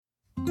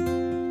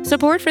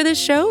Support for this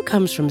show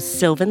comes from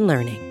Sylvan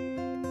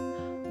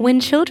Learning. When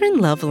children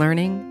love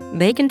learning,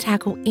 they can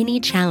tackle any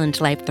challenge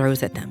life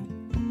throws at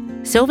them.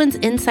 Sylvan's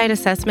Insight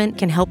Assessment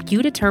can help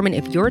you determine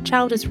if your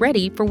child is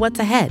ready for what's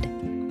ahead.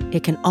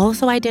 It can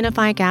also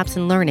identify gaps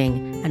in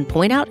learning and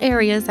point out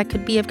areas that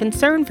could be of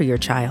concern for your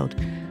child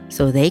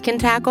so they can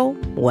tackle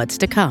what's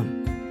to come.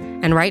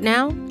 And right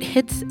now,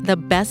 it's the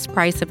best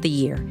price of the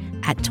year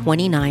at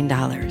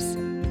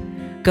 $29.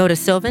 Go to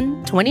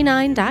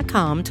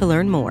sylvan29.com to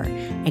learn more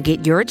and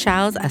get your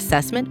child's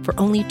assessment for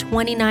only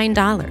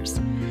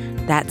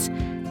 $29. That's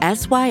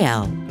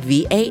SYLVAN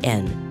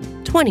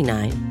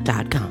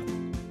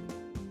 29.com.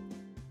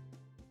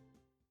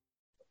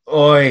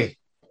 Oi,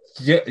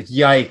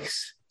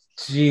 yikes.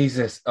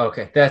 Jesus.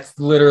 Okay, that's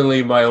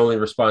literally my only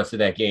response to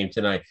that game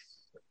tonight.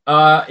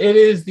 It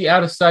is the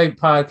Out of Sight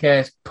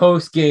podcast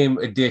post-game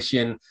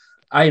edition.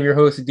 I am your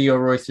host, Dio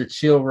Royster.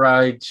 Chill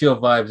ride, chill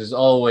vibes as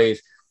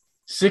always.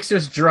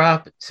 Sixers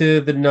drop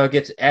to the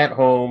Nuggets at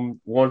home,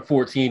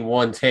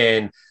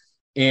 114-110,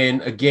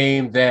 in a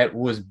game that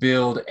was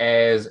billed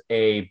as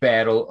a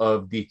battle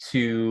of the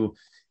two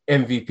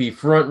MVP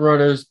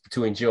frontrunners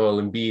between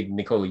Joel Embiid and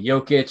Nikola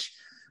Jokic.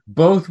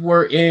 Both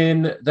were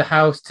in the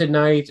house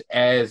tonight,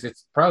 as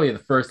it's probably the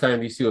first time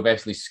these two have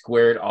actually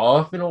squared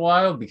off in a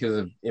while because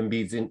of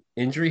Embiid's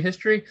injury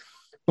history.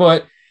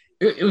 But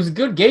it was a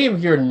good game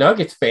if you're a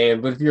Nuggets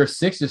fan, but if you're a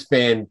Sixers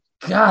fan,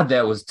 God,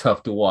 that was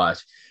tough to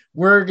watch.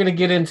 We're going to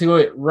get into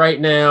it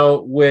right now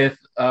with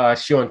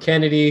Sean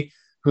Kennedy,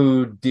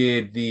 who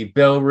did the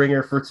bell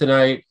ringer for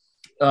tonight.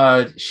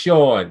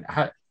 Sean,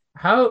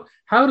 how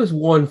does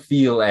one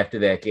feel after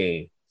that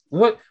game?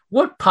 What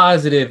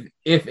positive,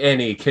 if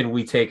any, can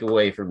we take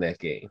away from that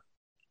game?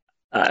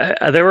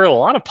 There were a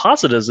lot of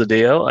positives,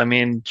 Adeo. I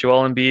mean,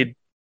 Joel Embiid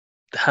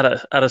had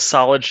a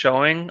solid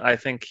showing. I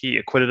think he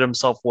acquitted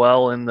himself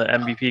well in the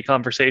MVP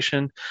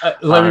conversation.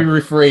 Let me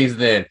rephrase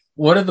then.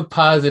 What are the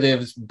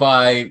positives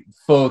by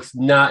folks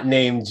not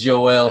named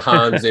Joel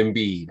Hans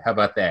Embiid? How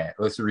about that?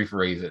 Let's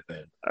rephrase it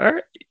then. All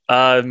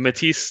right.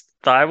 Matisse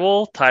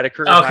Thybulle tied a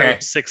career high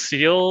with 6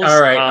 steals. All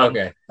right.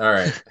 Okay. All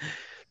right.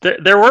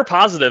 There were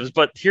positives,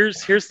 but here's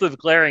the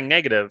glaring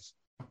negative: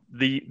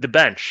 the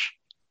bench.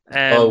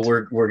 And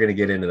we're gonna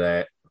get into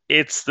that.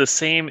 It's the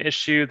same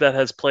issue that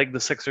has plagued the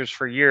Sixers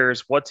for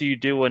years. What do you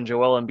do when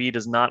Joel Embiid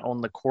is not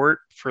on the court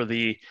for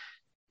the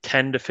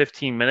 10 to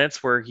 15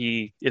 minutes where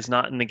he is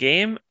not in the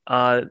game?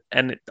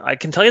 And I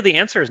can tell you the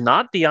answer is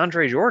not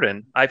DeAndre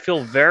Jordan. I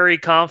feel very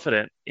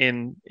confident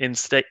in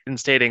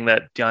stating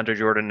that DeAndre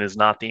Jordan is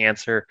not the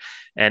answer,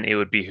 and it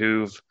would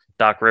behoove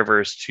Doc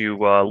Rivers to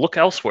look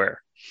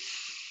elsewhere.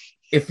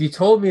 If you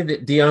told me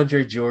that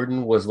DeAndre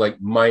Jordan was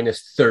like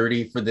minus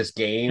 30 for this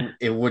game,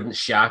 it wouldn't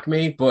shock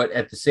me. But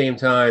at the same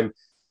time,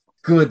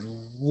 good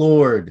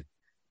Lord,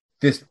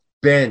 this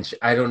bench,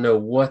 I don't know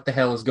what the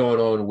hell is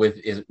going on with.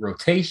 Is it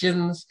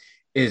rotations?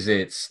 Is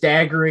it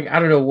staggering? I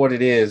don't know what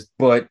it is,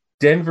 but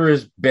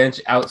Denver's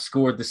bench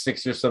outscored the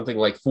Sixers something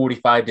like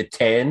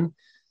 45-10.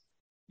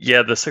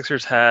 Yeah, the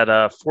Sixers had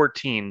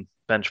 14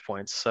 bench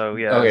points. So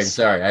yeah. Okay,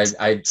 sorry.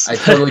 I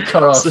totally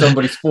cut off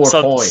somebody's 4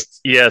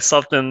 points. Yeah,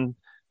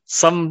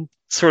 some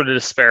sort of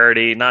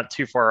disparity, not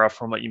too far off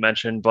from what you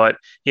mentioned, but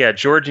yeah,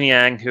 George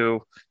Niang,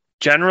 who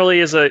generally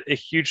is a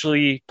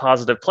hugely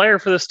positive player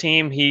for this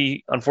team.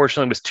 He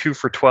unfortunately was 2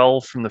 for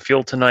 12 from the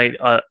field tonight,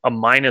 a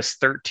minus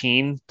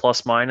 13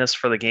 plus minus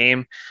for the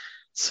game.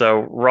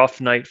 So rough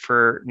night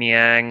for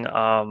Niang.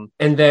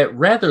 And that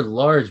rather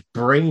large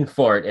brain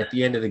fart at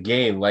the end of the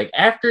game, like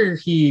after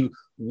he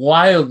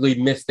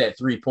wildly missed that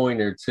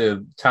 3-pointer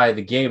to tie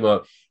the game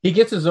up, he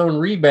gets his own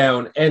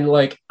rebound, and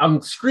like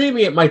I'm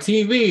screaming at my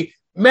TV,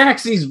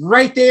 Maxi's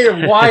right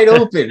there, wide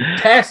open,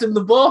 pass him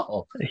the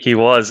ball. He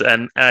was,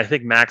 and I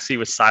think Maxi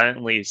was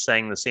silently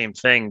saying the same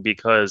thing,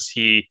 because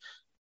he,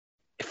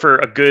 for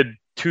a good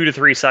 2 to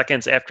 3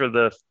 seconds after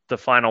the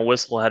final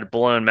whistle had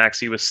blown,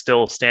 Maxi was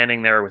still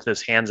standing there with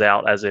his hands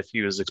out as if he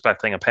was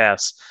expecting a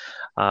pass.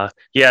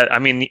 Yeah, I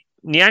mean,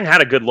 Niang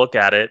had a good look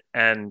at it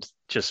and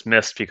just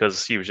missed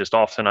because he was just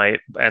off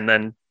tonight. And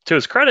then to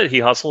his credit, he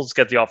hustles to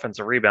get the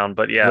offensive rebound.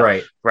 But yeah,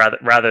 right.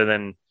 rather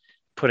than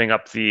putting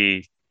up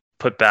the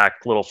put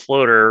back little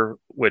floater,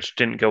 which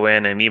didn't go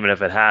in, and even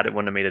if it had, it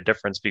wouldn't have made a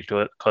difference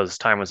because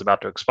time was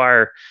about to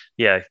expire.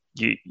 Yeah,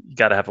 you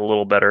got to have a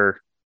little better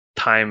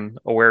time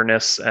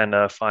awareness and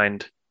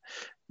find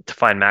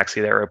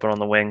Maxi there open on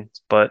the wing.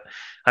 But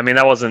I mean,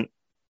 that was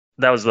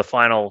the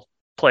final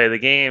play of the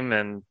game,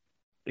 and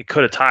it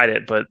could have tied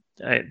it, but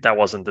that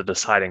wasn't the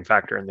deciding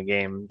factor in the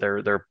game.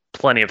 There are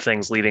plenty of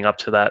things leading up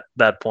to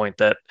that point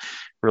that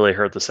really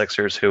hurt the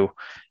Sixers, who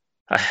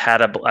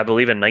had I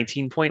believe a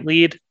 19-point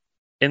lead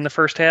in the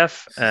first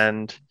half,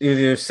 and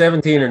either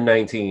 17 or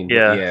 19.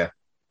 Yeah.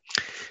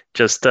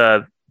 Just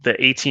the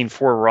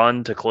 18-4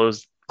 run to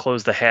close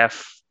the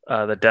half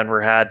that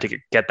Denver had to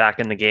get back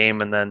in the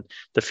game, and then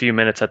the few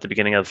minutes at the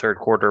beginning of the third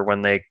quarter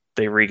when they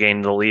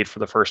regained the lead for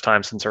the first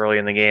time since early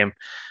in the game.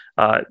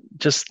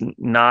 Just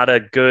not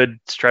a good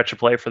stretch of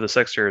play for the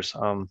Sixers.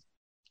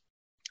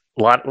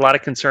 A lot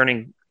of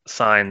concerning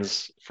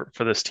signs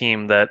for this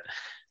team that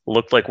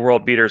looked like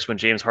world beaters when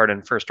James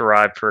Harden first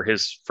arrived for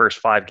his first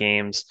 5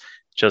 games,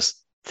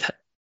 just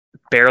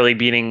barely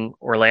beating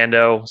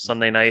Orlando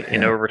Sunday night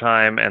in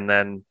overtime, and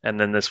then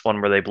this one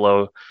where they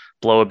blow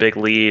a big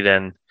lead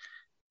and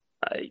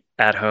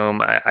at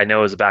home. I know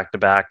it was a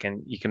back-to-back,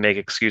 and you can make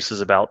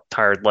excuses about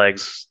tired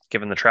legs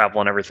given the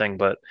travel and everything,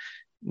 but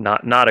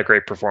not a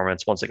great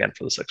performance once again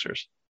for the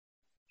Sixers.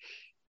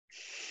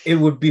 It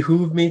would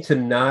behoove me to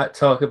not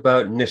talk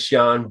about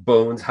Nishan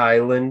Bones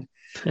Highland.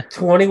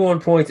 21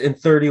 points in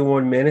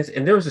 31 minutes,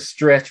 and there was a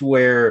stretch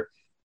where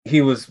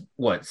he was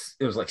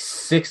it was like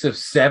 6 of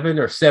 7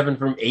 or 7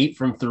 from 8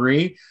 from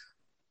 3.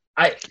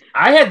 I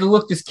had to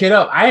look this kid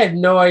up. I had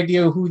no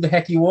idea who the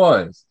heck he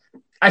was.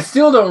 I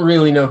still don't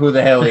really know who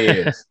the hell he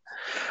is.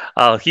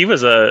 He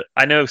was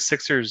I know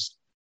Sixers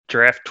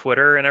draft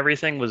Twitter and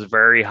everything was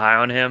very high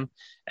on him,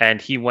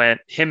 and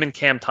him and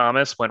Cam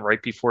Thomas went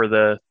right before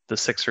the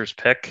Sixers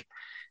pick.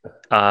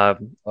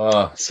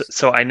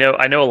 So I know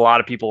a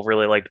lot of people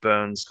really liked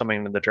Bones coming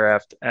into the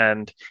draft,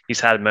 and he's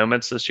had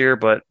moments this year,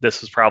 but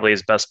this was probably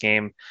his best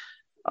game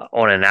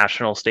on a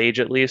national stage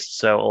at least.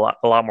 So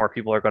a lot more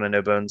people are going to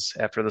know Bones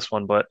after this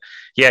one. But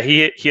yeah,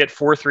 he hit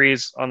 4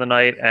 threes on the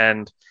night,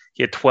 and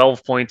he had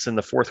 12 points in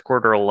the fourth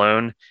quarter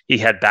alone. He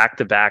had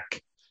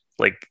back-to-back,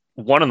 like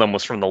one of them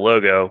was from the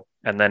logo,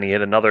 and then he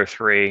hit another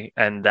 3,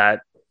 and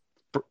that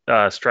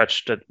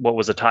stretched what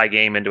was a tie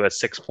game into a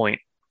 6-point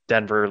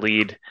Denver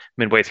lead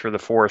midway through the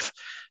fourth.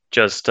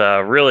 Just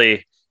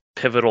really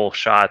pivotal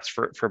shots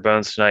for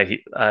Bones tonight.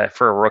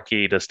 For a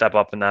rookie to step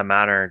up in that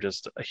manner,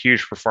 just a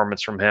huge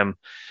performance from him.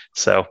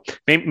 So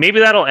maybe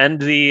that'll end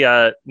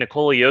the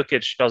Nikola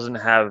Jokic doesn't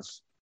have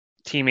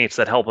teammates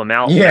that help him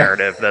out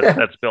narrative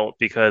that's built,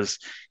 because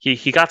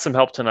he got some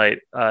help tonight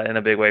in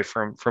a big way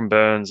from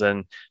Bones,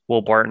 and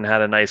Will Barton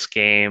had a nice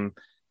game.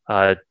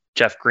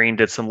 Jeff Green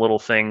did some little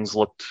things,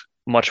 looked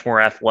much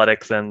more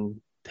athletic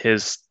than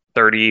his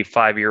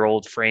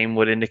 35-year-old frame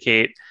would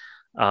indicate.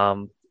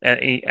 And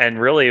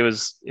really it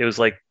was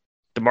like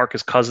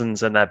DeMarcus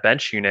Cousins and that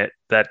bench unit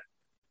that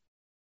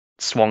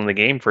swung the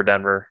game for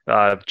Denver,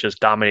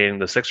 just dominating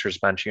the Sixers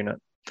bench unit.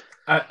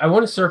 I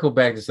want to circle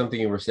back to something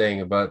you were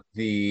saying about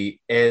the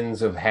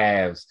ends of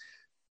halves.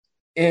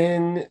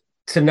 In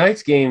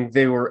tonight's game,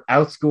 they were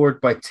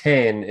outscored by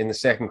 10 in the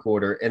second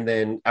quarter and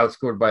then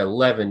outscored by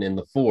 11 in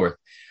the fourth.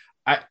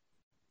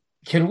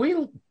 Can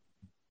we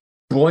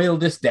boil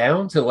this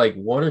down to like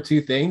one or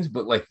two things?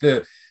 But like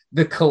the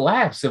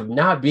collapse of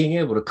not being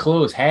able to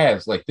close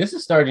halves, like this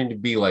is starting to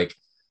be like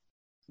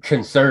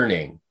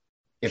concerning,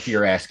 if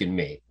you're asking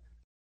me.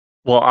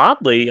 Well,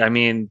 oddly, I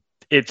mean,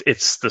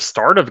 it's the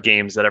start of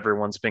games that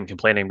everyone's been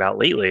complaining about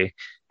lately,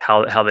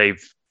 how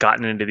they've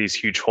gotten into these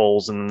huge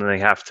holes and then they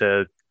have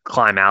to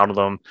climb out of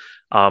them.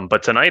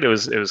 But tonight it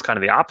was kind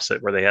of the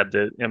opposite, where they had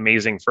the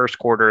amazing first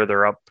quarter.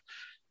 They're up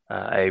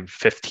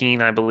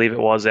 15, I believe it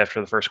was, after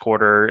the first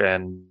quarter,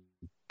 and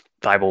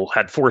Thibault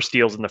had 4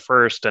 steals in the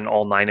first, and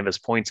all 9 of his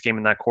points came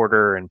in that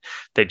quarter, and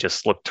they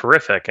just looked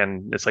terrific.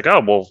 And it's like,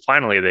 oh, well,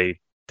 finally they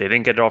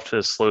didn't get off to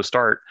a slow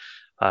start.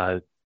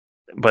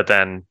 But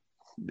then,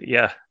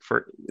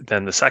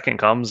 then the second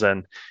comes,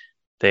 and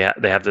they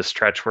have this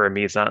stretch where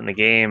Embiid's not in the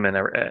game, and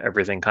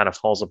everything kind of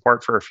falls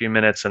apart for a few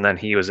minutes. And then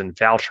he was in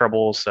foul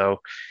trouble,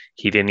 so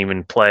he didn't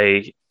even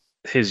play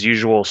his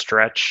usual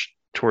stretch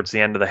towards the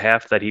end of the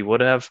half that he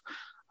would have.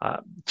 I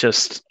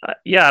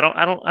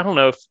don't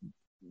know if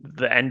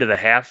the end of the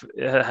half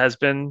has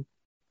been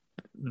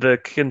the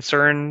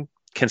concern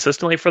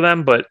consistently for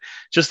them, but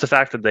just the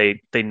fact that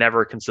they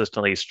never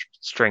consistently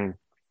string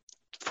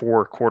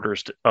 4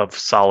 quarters of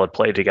solid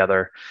play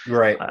together,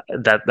 right?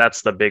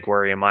 That's the big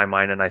worry in my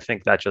mind, and I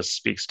think that just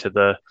speaks to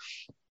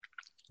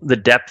the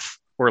depth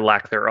or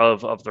lack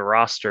thereof of the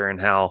roster, and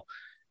how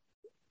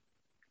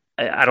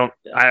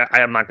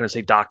I'm not going to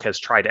say Doc has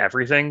tried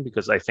everything,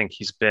 because I think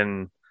he's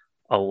been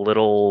a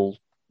little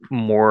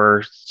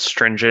more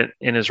stringent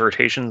in his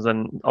rotations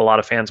than a lot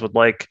of fans would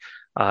like.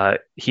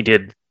 He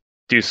did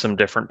do some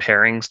different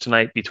pairings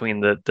tonight between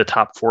the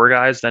top 4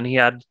 guys than he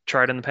had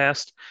tried in the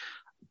past,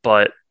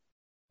 but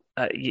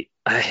it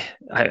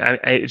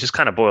just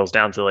kind of boils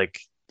down to like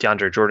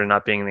DeAndre Jordan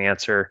not being the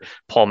answer.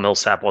 Paul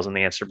Millsap wasn't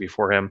the answer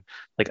before him.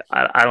 Like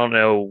I don't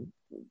know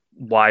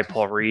why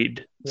Paul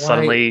Reed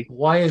suddenly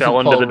fell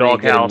into the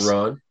doghouse.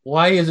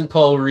 Why isn't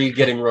Paul Reed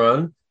getting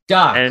run?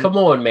 Doc, come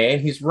on, man.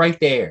 He's right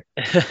there.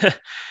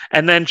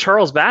 And then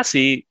Charles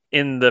Bassey,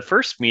 in the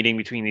first meeting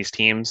between these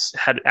teams,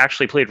 had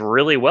actually played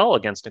really well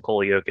against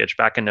Nikola Jokic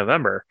back in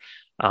November.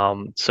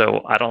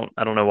 So I don't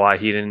know why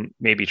he didn't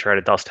maybe try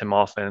to dust him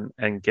off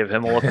and give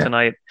him a look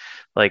tonight.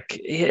 Like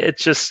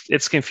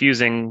it's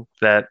confusing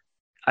that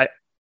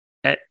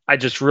I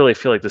just really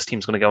feel like this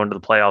team's going to go into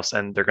the playoffs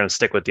and they're going to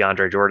stick with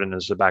DeAndre Jordan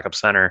as the backup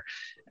center,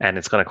 and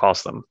it's going to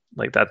cost them.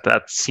 Like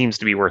that seems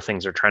to be where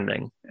things are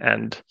trending.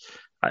 And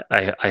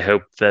I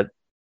hope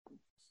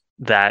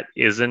that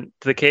isn't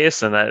the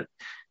case, and that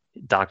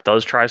Doc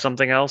does try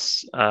something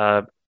else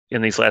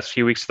in these last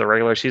few weeks of the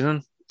regular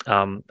season.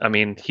 I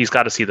mean, he's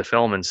got to see the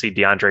film and see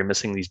DeAndre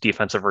missing these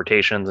defensive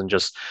rotations and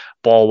just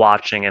ball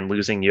watching and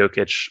losing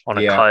Jokic on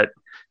a cut.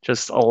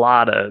 Just a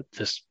lot of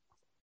just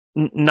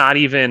not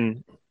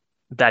even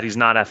that he's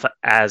not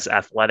as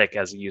athletic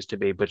as he used to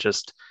be, but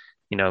just,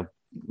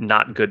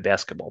 not good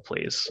basketball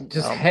plays.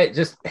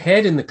 Just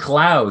head in the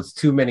clouds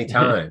too many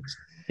times.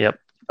 Yep.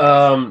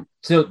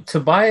 So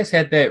Tobias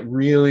had that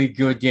really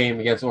good game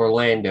against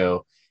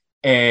Orlando,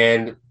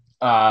 and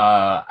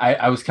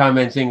I was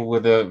commenting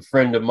with a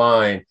friend of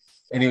mine,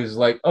 and he was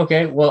like,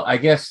 okay, well, I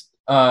guess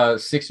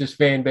Sixers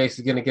fan base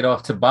is going to get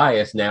off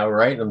Tobias now,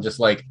 right? And I'm just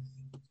like,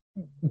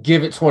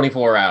 give it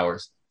 24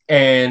 hours.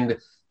 And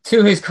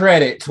to his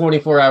credit,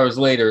 24 hours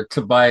later,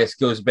 Tobias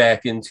goes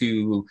back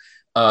into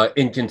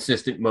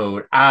inconsistent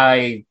mode.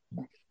 I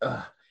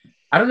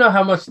don't know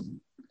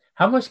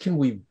how much can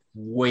we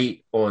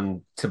wait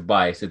on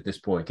Tobias at this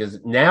point,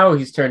 because now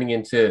he's turning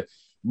into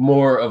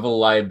more of a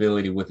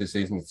liability with his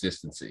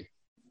inconsistency.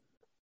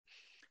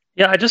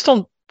 Yeah, I just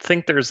don't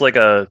think there's like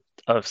a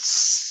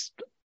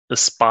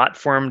spot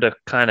for him to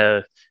kind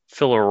of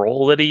fill a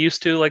role that he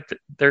used to, like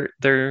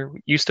there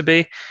used to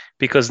be,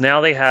 because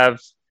now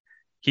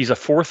he's a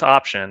fourth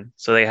option.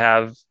 So they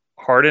have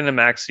Harden and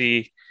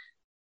Maxey,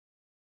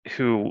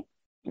 who,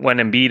 when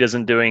Embiid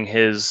isn't doing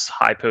his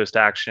high post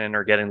action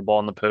or getting the ball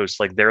in the post,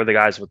 like they're the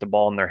guys with the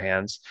ball in their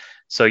hands.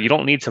 So you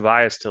don't need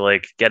Tobias to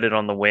like get it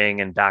on the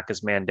wing and back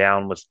his man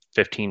down with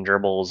 15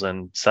 dribbles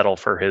and settle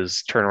for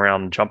his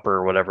turnaround jumper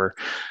or whatever.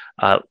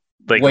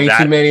 Way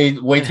too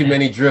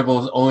many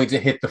dribbles only to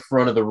hit the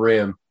front of the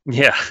rim.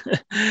 Yeah.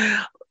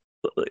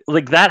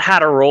 Like that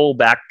had a role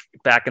back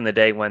in the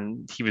day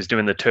when he was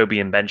doing the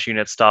Toby and bench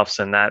unit stuffs,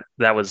 and that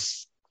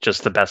was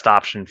just the best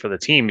option for the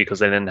team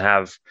because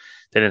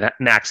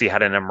Maxey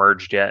hadn't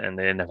emerged yet, and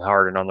they didn't have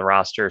Harden on the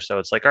roster. So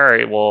it's like, all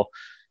right, well,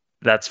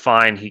 that's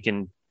fine. He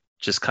can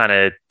just kind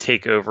of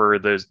take over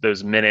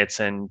those minutes,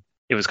 and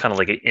it was kind of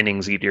like an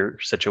innings eater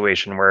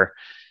situation where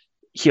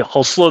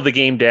he'll slow the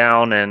game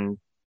down, and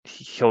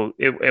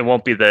it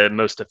won't be the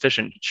most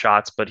efficient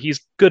shots, but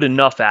he's good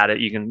enough at it.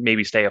 You can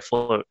maybe stay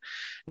afloat.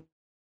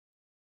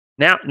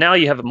 Now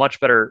you have much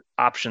better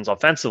options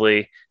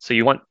offensively. So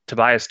you want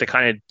Tobias to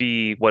kind of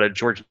be what a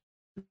George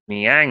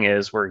Niang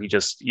is, where he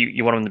just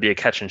you want him to be a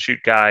catch and shoot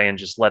guy and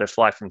just let it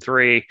fly from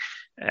three,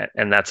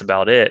 and that's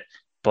about it.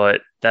 But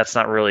that's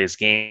not really his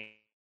game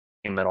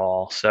at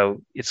all.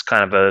 So it's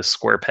kind of a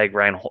square peg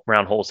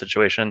round hole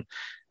situation.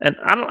 And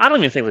I don't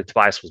even think like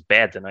Tobias was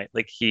bad tonight.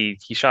 Like he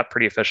shot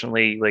pretty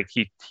efficiently. Like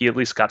he at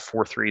least got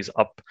 4 threes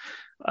up,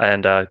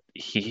 and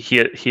he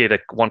had a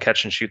one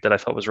catch and shoot that I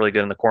thought was really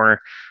good in the corner.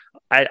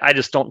 I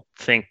just don't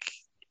think.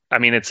 I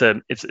mean, it's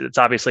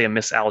obviously a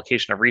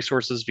misallocation of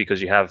resources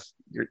because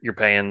you're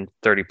paying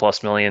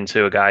 $30+ million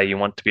to a guy you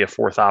want to be a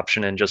fourth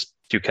option and just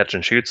do catch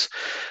and shoots.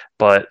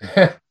 But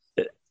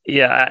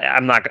yeah,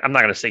 I'm not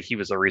going to say he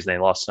was the reason they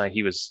lost tonight.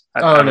 He was.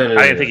 I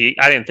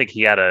didn't think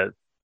he had a.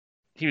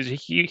 He was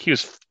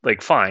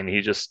like fine.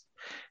 He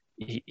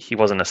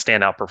wasn't a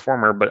standout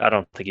performer, but I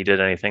don't think he did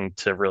anything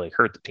to really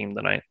hurt the team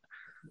tonight.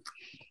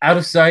 Out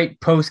of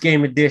sight,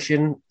 post-game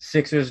edition.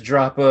 Sixers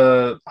drop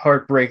a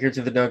heartbreaker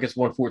to the Nuggets,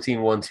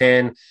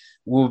 114-110.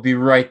 We'll be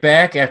right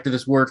back after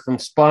this word from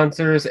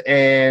sponsors.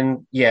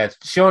 And yeah,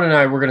 Sean and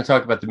I, we're going to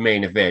talk about the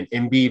main event,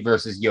 Embiid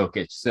versus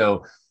Jokic.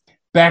 So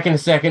back in a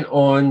second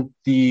on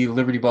the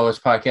Liberty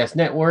Ballers Podcast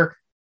Network.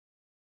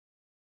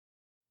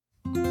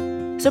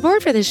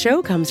 Support for this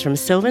show comes from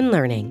Sylvan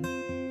Learning.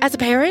 As a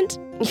parent,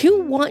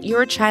 you want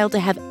your child to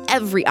have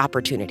every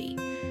opportunity.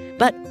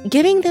 But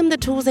giving them the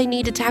tools they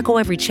need to tackle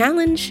every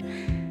challenge,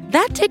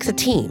 that takes a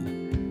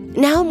team.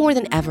 Now more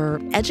than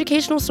ever,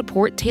 educational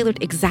support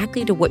tailored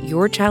exactly to what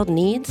your child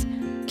needs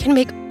can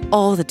make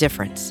all the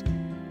difference.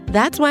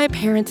 That's why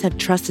parents have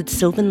trusted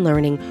Sylvan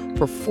Learning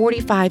for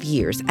 45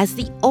 years as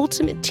the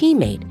ultimate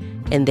teammate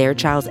in their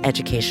child's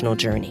educational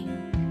journey,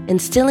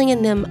 instilling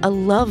in them a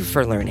love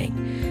for learning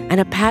and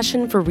a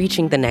passion for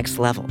reaching the next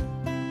level.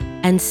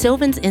 And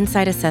Sylvan's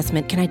Insight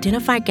Assessment can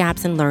identify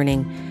gaps in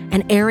learning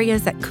and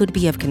areas that could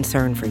be of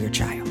concern for your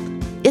child.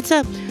 It's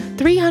a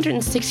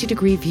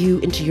 360-degree view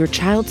into your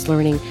child's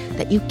learning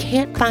that you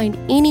can't find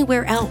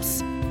anywhere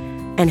else,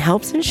 and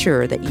helps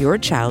ensure that your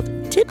child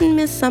didn't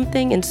miss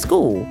something in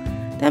school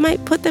that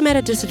might put them at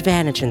a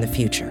disadvantage in the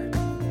future.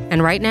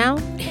 And right now,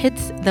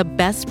 it's the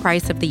best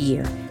price of the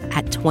year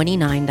at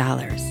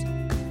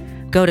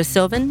 $29. Go to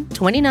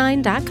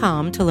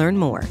sylvan29.com to learn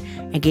more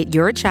and get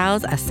your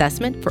child's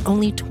assessment for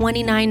only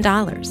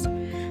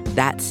 $29.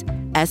 That's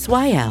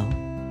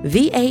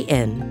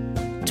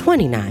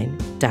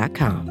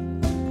SYLVAN29.com.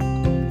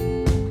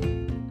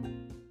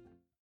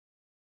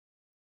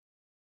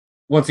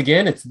 Once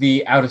again, it's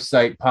the Out of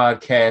Sight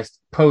podcast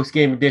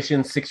post-game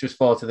edition. Sixers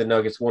fall to the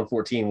Nuggets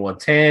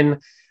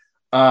 114-110.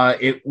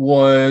 It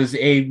was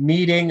a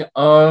meeting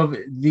of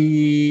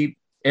the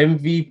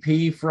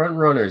MVP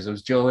frontrunners. It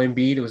was Joel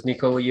Embiid. It was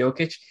Nikola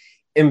Jokic.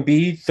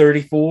 Embiid,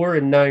 34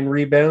 and 9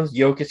 rebounds.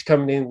 Jokic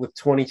coming in with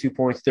 22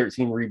 points,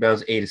 13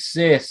 rebounds, 8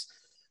 assists.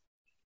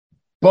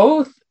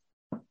 Both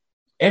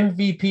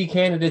MVP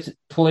candidates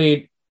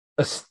played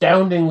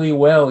astoundingly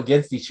well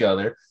against each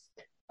other.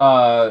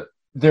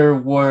 There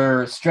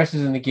were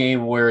stretches in the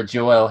game where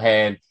Joel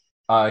had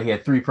he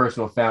had 3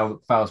 personal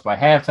fouls by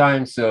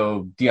halftime,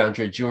 so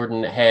DeAndre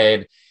Jordan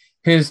had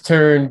his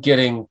turn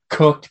getting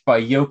cooked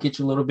by Jokic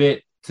a little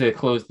bit to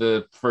close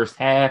the first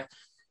half.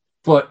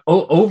 But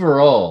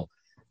overall,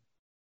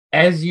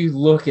 as you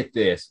look at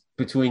this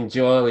between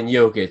Joel and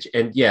Jokic,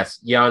 and yes,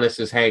 Giannis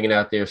is hanging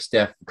out there,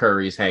 Steph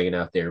Curry is hanging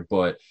out there,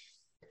 but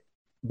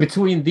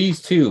between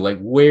these two, like,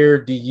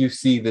 where do you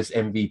see this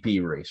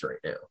MVP race right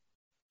now?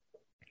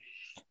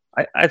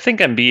 I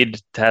think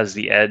Embiid has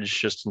the edge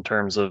just in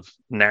terms of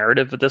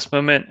narrative at this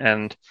moment,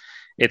 and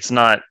it's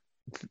not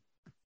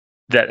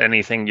that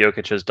anything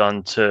Jokic has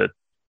done to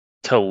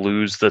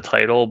lose the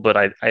title, but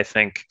I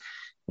think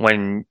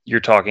when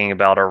you're talking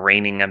about a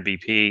reigning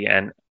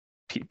MVP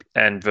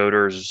and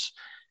voters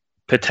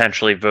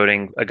potentially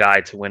voting a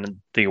guy to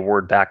win the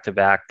award back to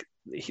back,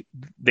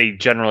 they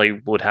generally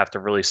would have to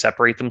really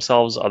separate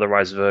themselves.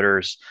 Otherwise,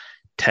 voters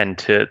tend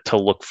to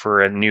look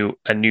for a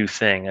new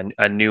thing,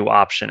 a new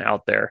option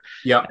out there.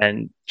 Yeah.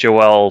 And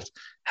Joel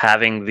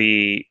having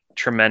the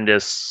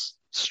tremendous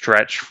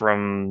stretch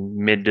from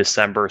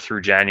mid-December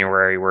through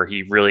January where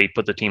he really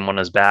put the team on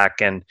his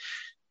back, and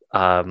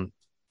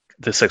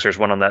the Sixers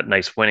went on that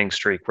nice winning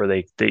streak where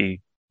they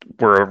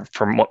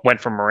went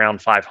from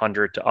around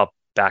 500 to up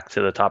back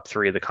to the top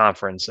 3 of the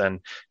conference, and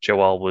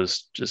Joel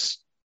was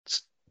just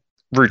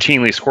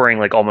routinely scoring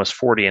like almost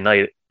 40 a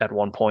night at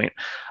one point.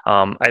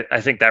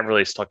 I think that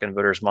really stuck in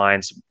voters'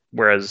 minds,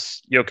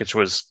 whereas Jokic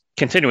was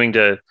continuing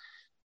to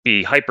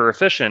be hyper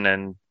efficient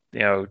and,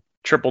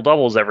 triple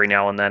doubles every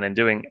now and then and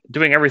doing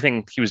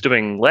everything he was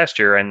doing last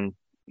year, and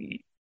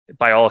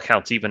by all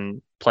accounts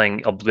even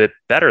playing a bit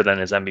better than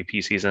his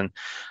MVP season.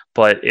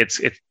 But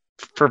it's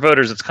for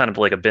voters, it's kind of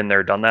like a been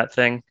there, done that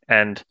thing.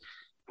 And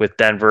with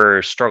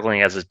Denver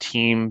struggling as a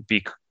team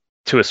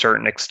to a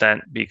certain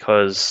extent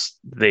because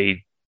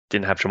they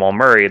didn't have Jamal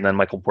Murray, and then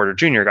Michael Porter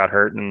Jr. got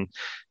hurt, and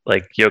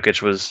like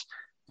Jokic was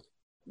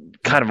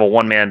kind of a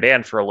one-man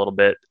band for a little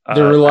bit.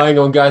 They're relying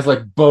on guys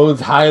like Bones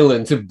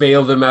Highland to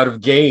bail them out of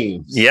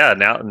games. Yeah,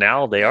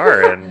 now they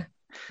are, and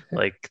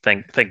like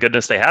thank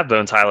goodness they have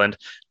Bones Highland,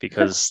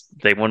 because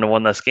they wouldn't have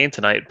won this game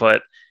tonight.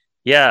 But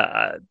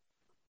yeah,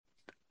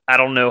 I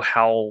don't know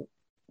how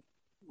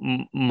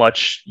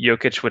much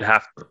Jokic would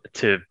have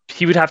to.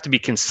 He would have to be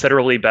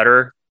considerably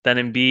better than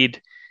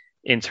Embiid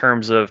in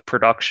terms of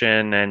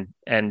production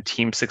and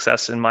team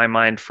success, in my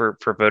mind, for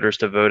voters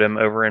to vote him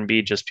over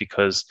Embiid, just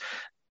because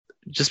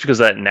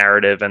that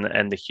narrative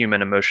and the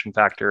human emotion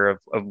factor of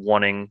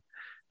wanting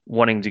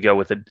to go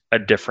with a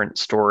different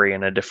story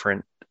and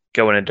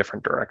go in a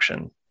different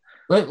direction.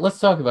 Let's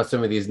talk about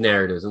some of these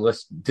narratives, and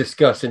let's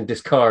discuss and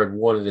discard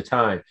one at a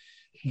time.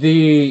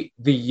 The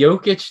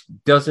Jokic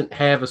doesn't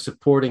have a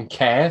supporting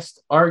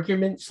cast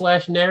argument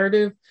 /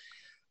 narrative.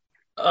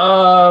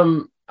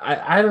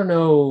 I don't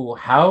know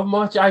how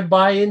much I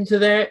buy into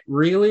that,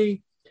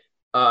 really.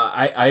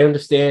 I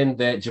understand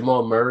that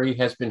Jamal Murray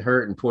has been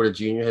hurt and Porter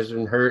Jr. has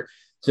been hurt,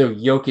 so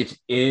Jokic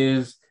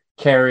is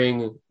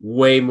carrying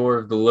way more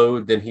of the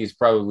load than he's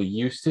probably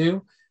used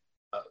to.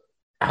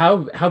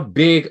 How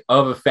big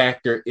of a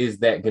factor is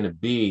that going to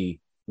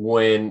be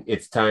when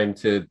it's time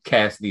to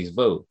cast these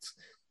votes?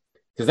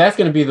 Because that's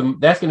going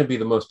to be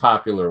the most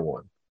popular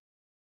one.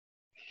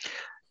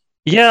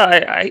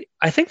 Yeah,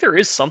 I think there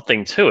is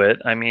something to it.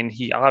 I mean,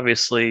 he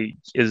obviously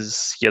he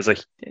has an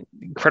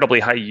incredibly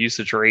high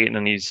usage rate,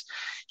 and he's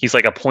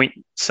like a point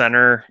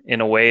center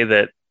in a way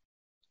that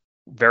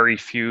very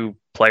few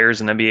players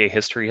in NBA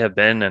history have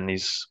been, and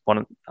he's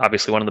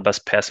obviously one of the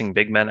best passing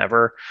big men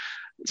ever.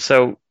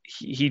 So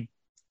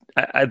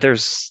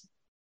there's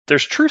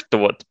truth to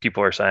what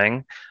people are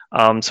saying.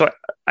 So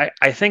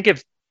I think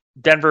if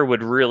Denver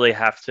would really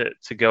have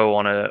to go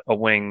on a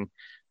winning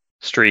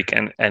streak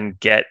and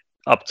get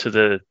up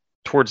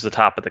towards the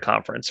top of the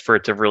conference for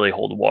it to really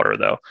hold water,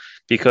 though,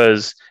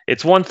 because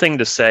it's one thing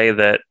to say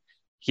that,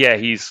 yeah,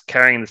 he's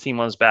carrying the team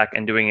on his back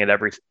and doing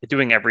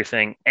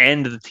everything,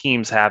 and the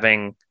team's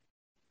having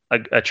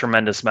a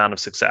tremendous amount of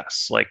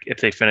success. Like if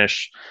they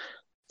finish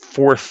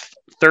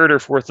third or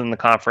fourth in the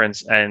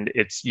conference, and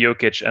it's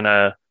Jokic and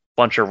a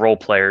bunch of role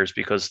players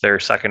because their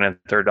second and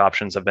third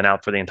options have been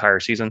out for the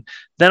entire season,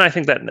 then I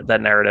think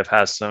that narrative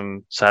has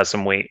some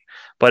weight.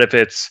 But if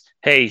it's,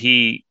 hey,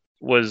 he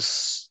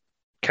was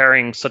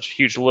carrying such a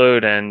huge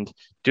load and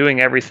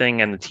doing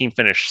everything, and the team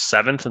finished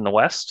 7th in the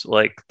West,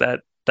 like that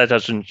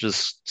doesn't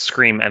just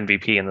scream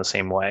MVP in the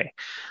same way.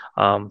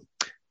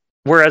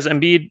 Whereas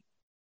Embiid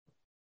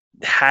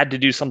had to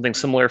do something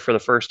similar for the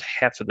first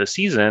half of the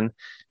season.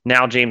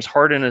 Now James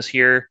Harden is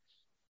here.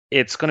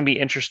 It's going to be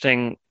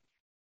interesting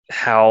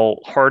how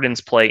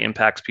Harden's play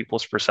impacts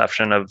people's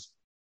perception of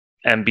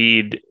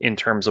Embiid in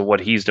terms of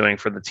what he's doing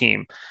for the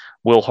team.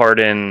 Will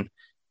Harden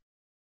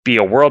be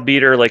a world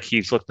beater like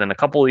he's looked in a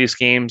couple of these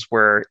games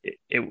where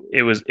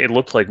it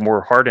looked like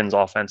more Harden's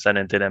offense than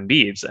it did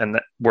Embiid's, and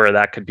where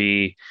that could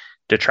be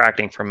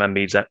detracting from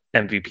Embiid's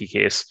MVP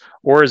case?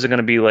 Or is it going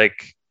to be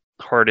like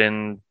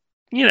Harden,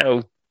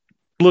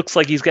 looks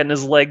like he's getting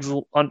his legs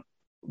on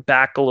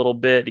back a little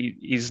bit.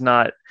 He's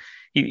not.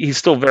 He's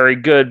still very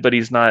good, but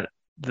he's not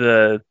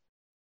the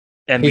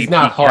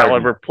MVP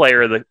caliber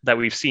player that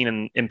we've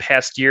seen in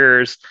past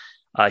years.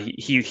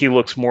 He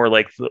looks more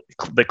like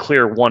the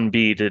clear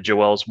 1B to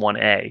Joel's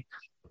 1A.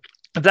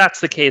 If that's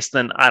the case,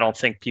 then I don't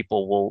think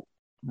people will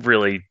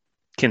really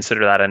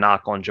consider that a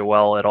knock on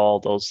Joel at all.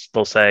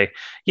 They'll say,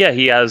 yeah,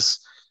 he has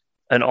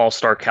an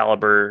all-star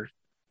caliber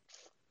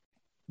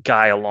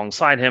guy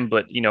alongside him,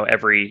 but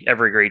every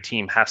great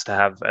team has to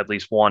have at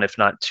least one, if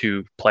not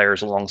two,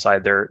 players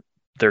alongside their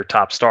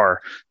top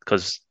star,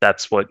 because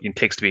that's what it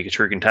takes to be a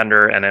true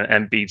contender. And an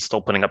Embiid's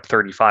still putting up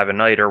 35 a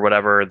night or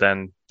whatever,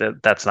 then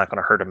that's not going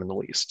to hurt him in the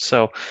least.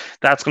 So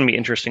that's going to be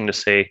interesting to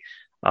see.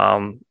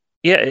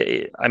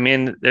 I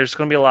mean, there's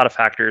going to be a lot of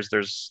factors.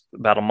 There's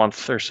about a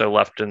month or so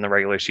left in the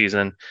regular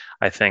season.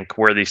 I think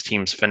where these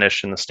teams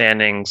finish in the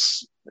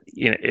standings,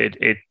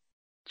 it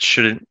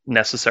shouldn't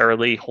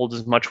necessarily hold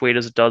as much weight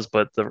as it does,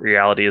 but the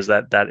reality is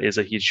that is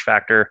a huge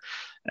factor.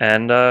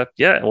 And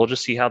we'll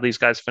just see how these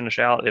guys finish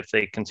out. If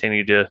they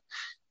continue to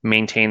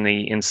maintain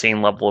the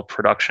insane level of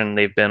production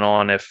they've been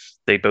on, if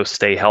they both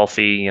stay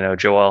healthy.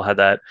 Joel had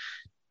that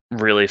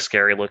really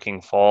scary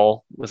looking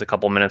fall with a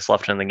couple minutes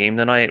left in the game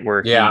tonight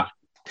where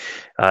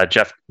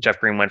Jeff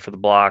Green went for the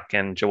block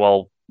and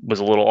Joel was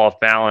a little off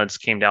balance,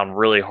 came down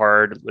really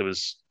hard. It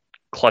was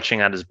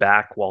clutching at his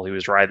back while he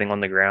was writhing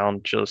on the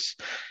ground.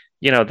 Just,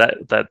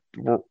 that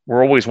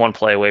we're always one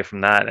play away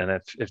from that.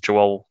 And if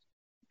Joel,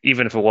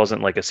 even if it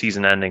wasn't like a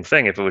season ending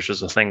thing, if it was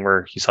just a thing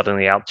where he's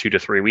suddenly out 2 to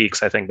 3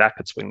 weeks, I think that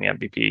could swing the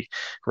MVP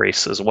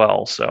race as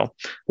well. So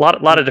a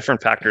lot of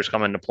different factors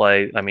come into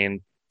play. I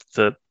mean,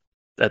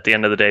 at the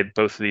end of the day,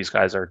 both of these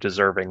guys are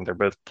deserving. They're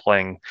both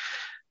playing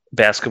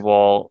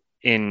basketball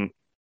in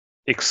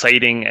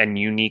exciting and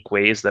unique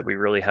ways that we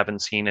really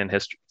haven't seen in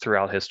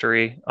throughout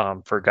history,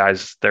 for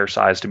guys their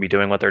size to be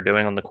doing what they're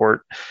doing on the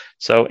court.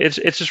 So it's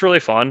just really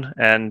fun.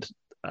 And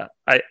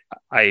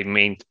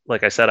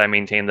like I said, I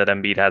maintain that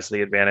Embiid has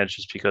the advantage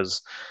just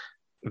because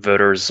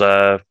voters,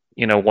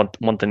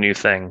 want the new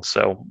thing.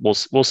 So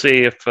we'll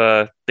see if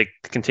they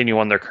continue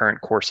on their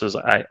current courses.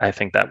 I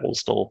think that will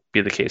still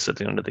be the case at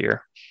the end of the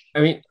year. I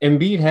mean,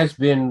 Embiid has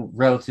been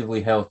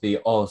relatively healthy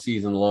all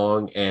season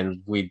long,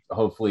 and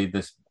hopefully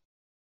this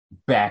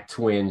back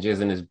twinge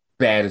isn't as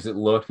bad as it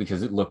looked,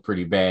 because it looked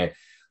pretty bad.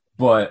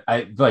 But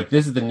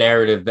this is the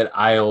narrative that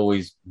I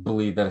always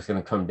believe that it's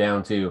going to come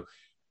down to.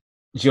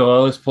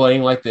 Joel is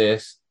playing like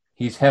this.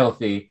 He's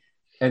healthy,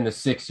 and the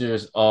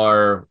Sixers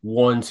are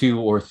 1, 2,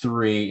 or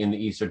 3 in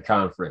the Eastern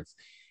Conference.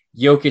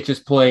 Jokic is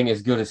playing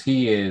as good as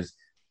he is,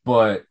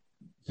 but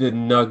the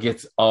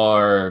Nuggets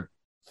are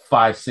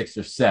 5, 6,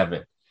 or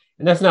 7.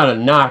 And that's not a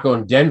knock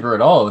on Denver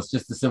at all. It's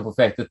just the simple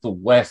fact that the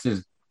West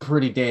is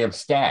pretty damn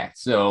stacked.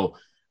 So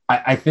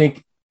I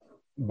think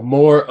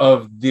more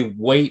of the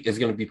weight is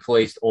going to be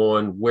placed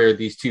on where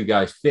these two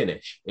guys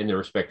finish in their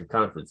respective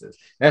conferences.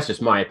 That's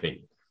just my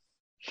opinion.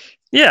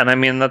 Yeah, and I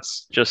mean,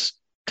 that's just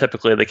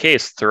typically the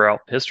case throughout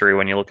history.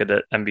 When you look at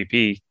the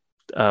MVP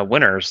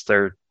winners,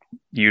 they're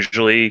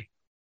usually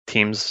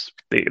teams,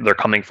 they're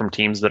coming from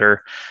teams that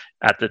are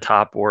at the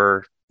top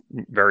or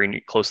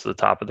very close to the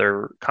top of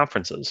their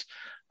conferences.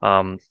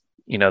 The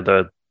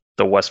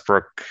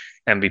Westbrook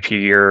MVP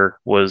year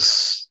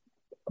was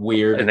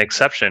weird, an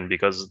exception,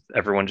 because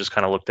everyone just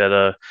kind of looked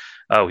at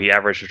he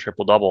averaged a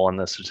triple-double, and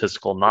the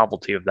statistical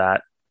novelty of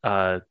that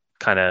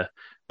kind of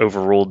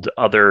overruled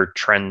other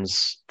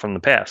trends from the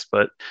past.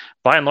 But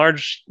by and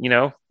large,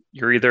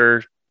 you're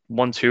either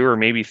 1, 2, or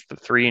maybe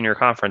 3 in your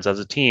conference as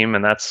a team,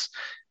 and that's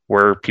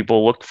where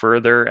people look for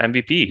their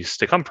MVPs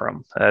to come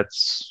from.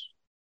 That's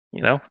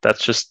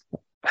just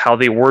how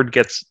the award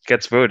gets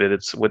voted.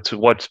 It's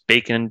what's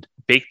baked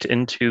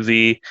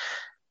into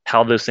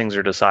how those things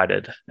are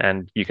decided.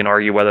 And you can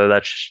argue whether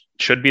that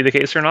should be the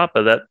case or not,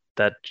 but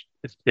that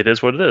it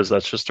is what it is.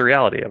 That's just the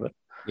reality of it.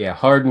 Yeah,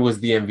 Harden was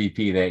the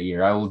MVP that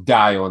year. I will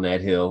die on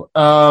that hill.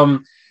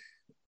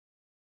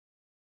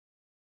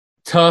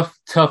 Tough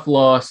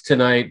loss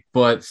tonight,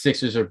 but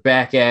Sixers are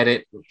back at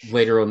it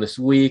later on this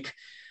week,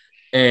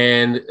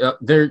 and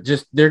they're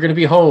going to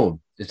be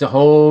home. It's a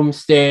home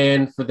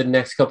stand for the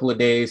next couple of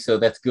days, so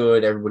that's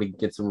good. Everybody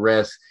gets some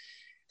rest,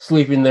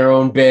 sleep in their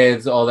own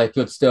beds, all that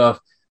good stuff.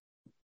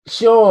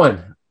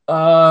 Sean,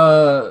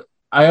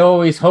 I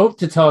always hope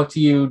to talk to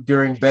you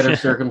during better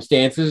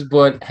circumstances,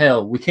 but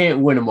hell, we can't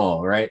win them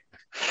all, right?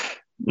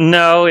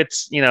 No,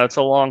 it's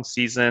a long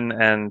season,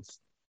 and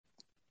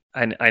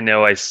I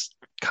know I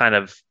kind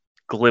of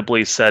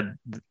glibly said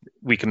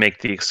we can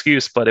make the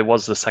excuse, but it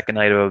was the second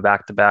night of a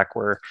back-to-back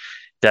where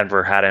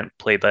Denver hadn't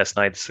played last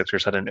night. The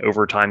Sixers had an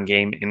overtime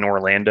game in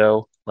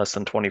Orlando less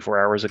than 24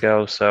 hours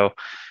ago. So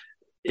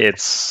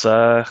it's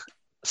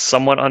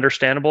somewhat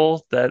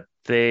understandable that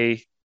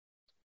they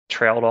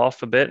trailed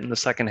off a bit in the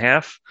second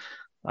half.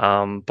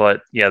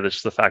 But yeah,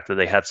 just the fact that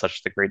they had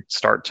such a great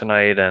start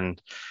tonight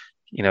and,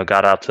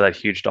 got out to that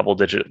huge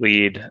double-digit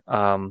lead,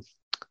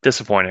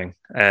 disappointing.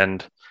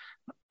 And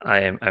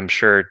I'm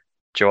sure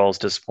Joel's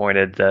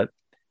disappointed that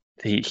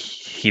he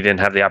didn't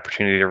have the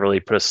opportunity to really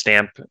put a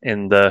stamp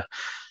in the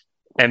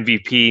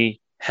MVP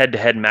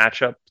head-to-head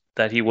matchup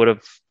that he would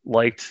have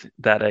liked,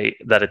 that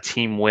a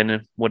team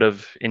win would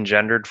have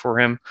engendered for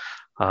him.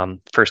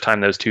 First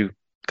time those two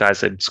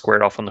guys had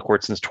squared off on the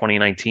court since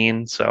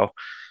 2019. So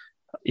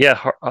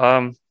yeah,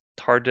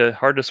 hard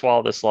to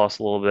swallow this loss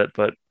a little bit,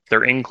 but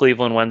they're in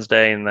Cleveland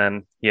Wednesday, and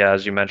then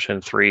as you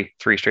mentioned, three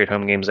straight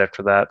home games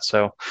after that.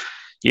 So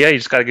you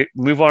just got to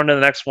move on to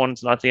the next one.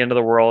 It's not the end of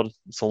the world.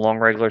 It's a long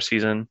regular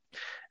season,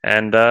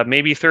 and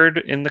maybe third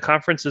in the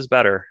conference is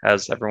better,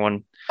 as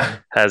everyone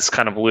has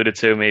kind of alluded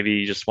to. Maybe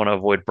you just want to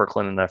avoid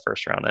Brooklyn in that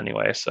first round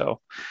anyway.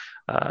 So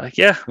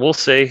we'll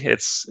see.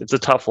 It's a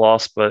tough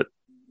loss, but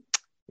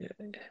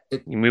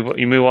you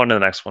move on to the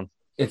next one.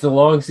 It's a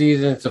long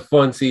season. It's a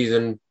fun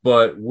season,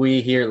 but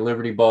we here at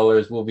Liberty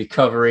Ballers will be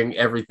covering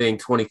everything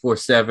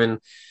 24/7.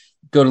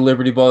 Go to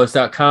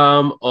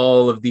libertyballers.com.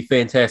 All of the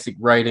fantastic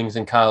writings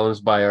and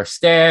columns by our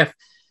staff.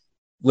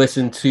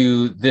 Listen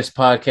to this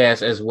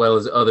podcast as well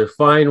as other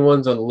fine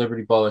ones on the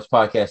Liberty Ballers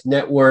Podcast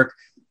Network,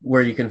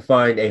 where you can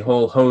find a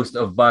whole host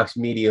of Vox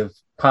Media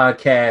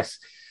podcasts.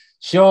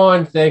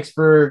 Sean, thanks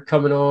for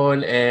coming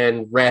on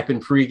and rapping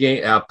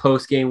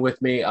post-game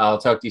with me. I'll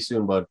talk to you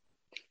soon, bud.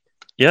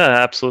 Yeah,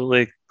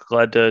 absolutely.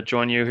 Glad to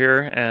join you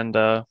here. And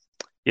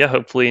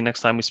hopefully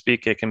next time we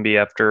speak, it can be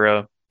after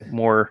a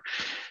more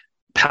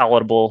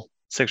palatable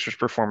Sixers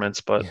performance,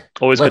 but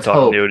always good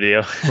talking to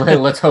you.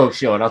 Let's hope,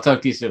 Sean. I'll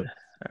talk to you soon.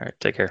 All right.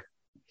 Take care.